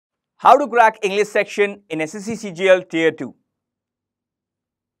How to crack English section in SSC CGL Tier 2.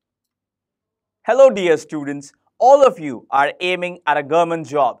 Hello dear students, all of you are aiming at a government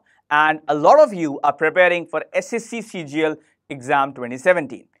job and a lot of you are preparing for SSC CGL exam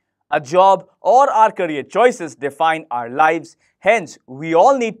 2017. A job or our career choices define our lives, hence we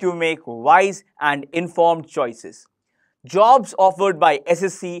all need to make wise and informed choices. Jobs offered by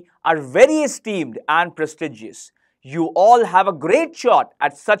SSC are very esteemed and prestigious. You all have a great shot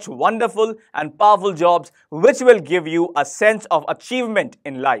at such wonderful and powerful jobs which will give you a sense of achievement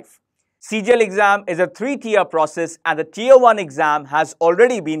in life. CGL exam is a 3-tier process and the Tier 1 exam has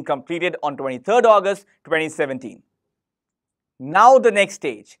already been completed on 23rd August 2017. Now the next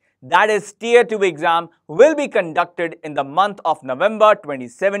stage, that is Tier 2 exam, will be conducted in the month of November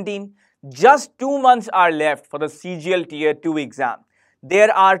 2017. Just 2 months are left for the CGL Tier 2 exam.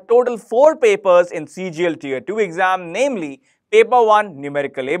 There are total 4 papers in CGL Tier 2 exam, namely Paper 1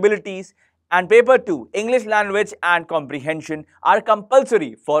 Numerical Abilities and Paper 2 English Language and Comprehension are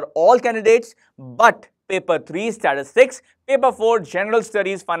compulsory for all candidates, but Paper 3 Statistics, Paper 4 General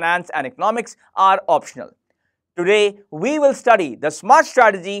Studies, Finance and Economics are optional. Today, we will study the smart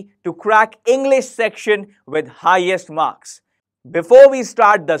strategy to crack English section with highest marks. Before we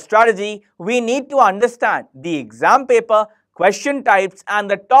start the strategy, we need to understand the exam paper, question types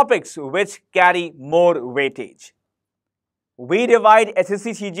and the topics which carry more weightage. We divide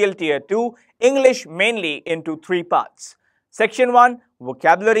SSC CGL Tier 2 English mainly into 3 parts. Section 1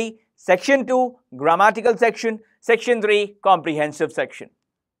 Vocabulary, Section 2 Grammatical section, Section 3 Comprehensive section.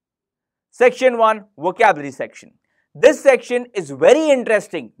 Section 1 Vocabulary section. This section is very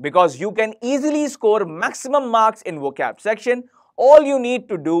interesting because you can easily score maximum marks in vocab section. All you need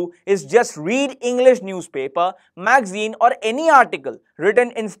to do is just read English newspaper, magazine or any article written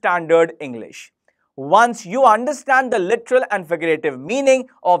in standard English. Once you understand the literal and figurative meaning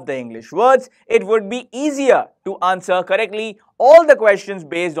of the English words, it would be easier to answer correctly all the questions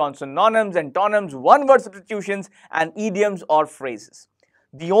based on synonyms, antonyms, one-word substitutions and idioms or phrases.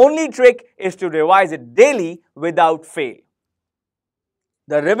 The only trick is to revise it daily without fail.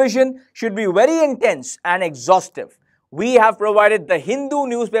 The revision should be very intense and exhaustive. We have provided the Hindu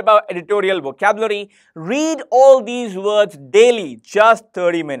newspaper editorial vocabulary. Read all these words daily, just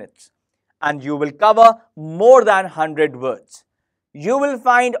 30 minutes. And you will cover more than 100 words. You will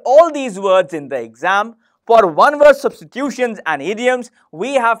find all these words in the exam. For one-word substitutions and idioms,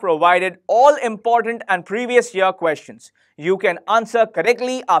 we have provided all important and previous year questions. You can answer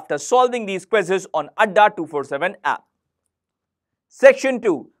correctly after solving these quizzes on Adda247 app. Section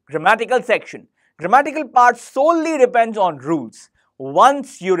 2 Grammatical section. Grammatical part solely depends on rules.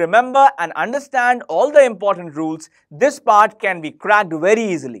 Once you remember and understand all the important rules, this part can be cracked very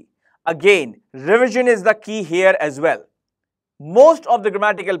easily. Again, revision is the key here as well. Most of the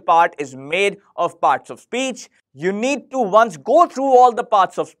grammatical part is made of parts of speech. You need to once go through all the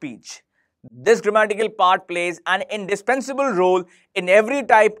parts of speech. This grammatical part plays an indispensable role in every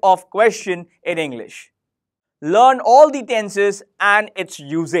type of question in English. Learn all the tenses and its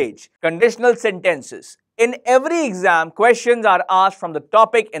usage. Conditional sentences. In every exam, questions are asked from the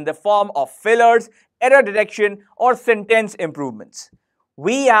topic in the form of fillers, error detection or sentence improvements.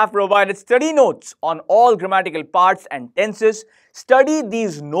 We have provided study notes on all grammatical parts and tenses. Study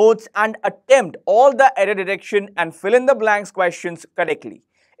these notes and attempt all the error detection and fill in the blanks questions correctly.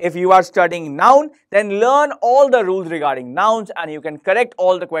 If you are studying noun, then learn all the rules regarding nouns and you can correct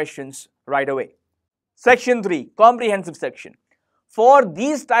all the questions right away. Section 3 Comprehensive section. For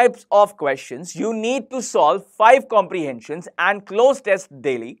these types of questions, you need to solve 5 comprehensions and cloze tests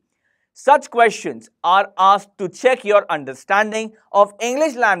daily. Such questions are asked to check your understanding of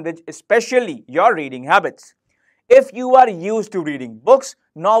English language, especially your reading habits. If you are used to reading books,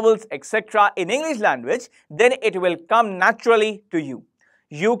 novels, etc. in English language, then it will come naturally to you.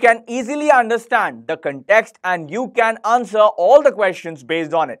 You can easily understand the context and you can answer all the questions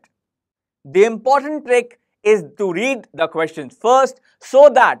based on it. The important trick is to read the questions first so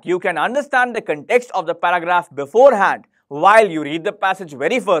that you can understand the context of the paragraph beforehand while you read the passage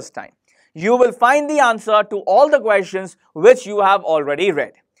very first time. You will find the answer to all the questions which you have already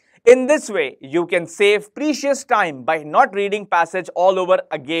read. In this way, you can save precious time by not reading passage all over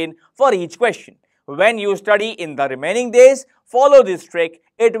again for each question. When you study in the remaining days, follow this trick.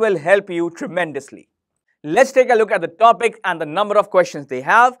 It will help you tremendously. Let's take a look at the topic and the number of questions they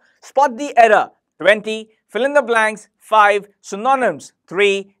have. Spot the error 20, fill in the blanks 5, synonyms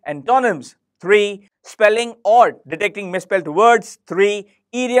 3, antonyms 3, spelling or detecting misspelled words 3,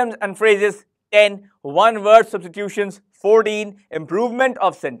 idioms and phrases 10, one-word substitutions 14, improvement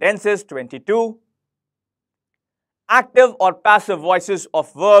of sentences 22, active or passive voices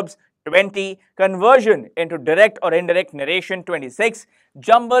of verbs 20. Conversion into direct or indirect narration 26.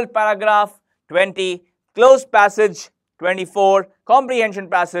 Jumbled paragraph 20. Closed passage 24. Comprehension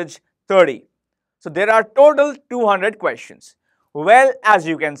passage 30. So there are total 200 questions. Well, as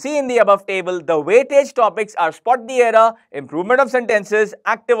you can see in the above table, the weightage topics are spot the error, improvement of sentences,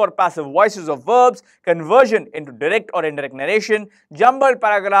 active or passive voices of verbs, conversion into direct or indirect narration, jumbled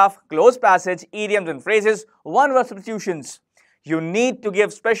paragraph, closed passage, idioms and phrases, one-word substitutions. You need to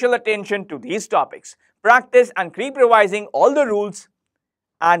give special attention to these topics. Practice and keep revising all the rules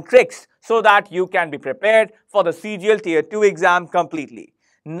and tricks so that you can be prepared for the CGL Tier 2 exam completely.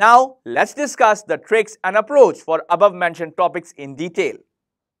 Now, let's discuss the tricks and approach for above mentioned topics in detail.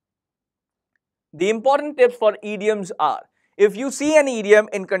 The important tips for idioms are: if you see an idiom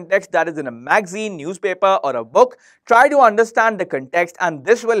in context that is in a magazine, newspaper or a book, try to understand the context and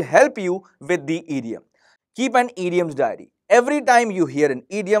this will help you with the idiom. Keep an idioms diary. Every time you hear an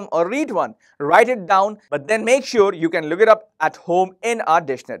idiom or read one, write it down, but then make sure you can look it up at home in our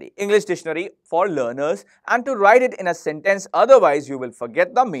dictionary, English dictionary for learners, and to write it in a sentence, otherwise you will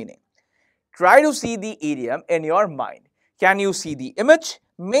forget the meaning. Try to see the idiom in your mind. Can you see the image?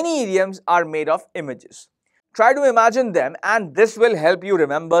 Many idioms are made of images. Try to imagine them and this will help you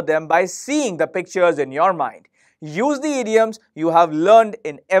remember them by seeing the pictures in your mind. Use the idioms you have learned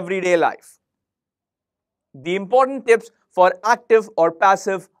in everyday life. The important tips for active or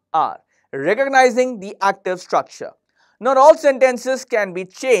passive are: recognizing the active structure. Not all sentences can be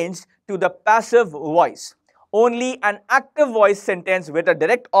changed to the passive voice. Only an active voice sentence with a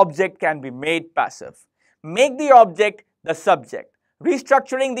direct object can be made passive. Make the object the subject.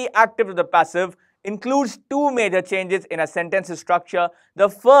 Restructuring the active to the passive includes two major changes in a sentence's structure. The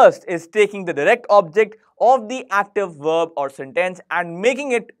first is taking the direct object of the active verb or sentence and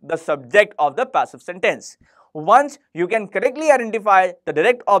making it the subject of the passive sentence. Once you can correctly identify the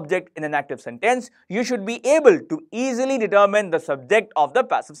direct object in an active sentence, you should be able to easily determine the subject of the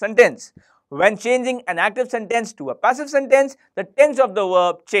passive sentence. When changing an active sentence to a passive sentence, the tense of the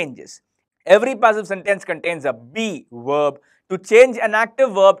verb changes. Every passive sentence contains a be verb. To change an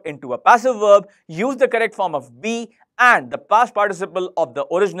active verb into a passive verb, use the correct form of be and the past participle of the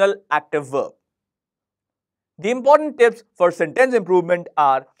original active verb. The important tips for sentence improvement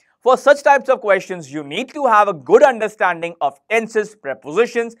are: for such types of questions, you need to have a good understanding of tenses,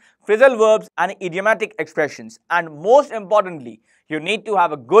 prepositions, phrasal verbs and idiomatic expressions. And most importantly, you need to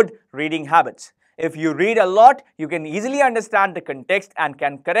have a good reading habits. If you read a lot, you can easily understand the context and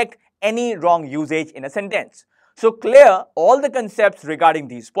can correct any wrong usage in a sentence. So clear all the concepts regarding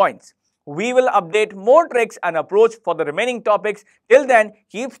these points. We will update more tricks and approach for the remaining topics. Till then,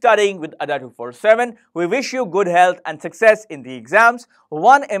 keep studying with Adda247. We wish you good health and success in the exams.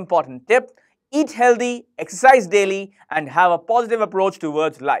 One important tip: eat healthy, exercise daily and have a positive approach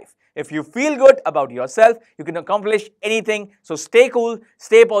towards life. If you feel good about yourself, you can accomplish anything. So stay cool,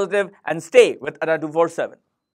 stay positive and stay with Adda247.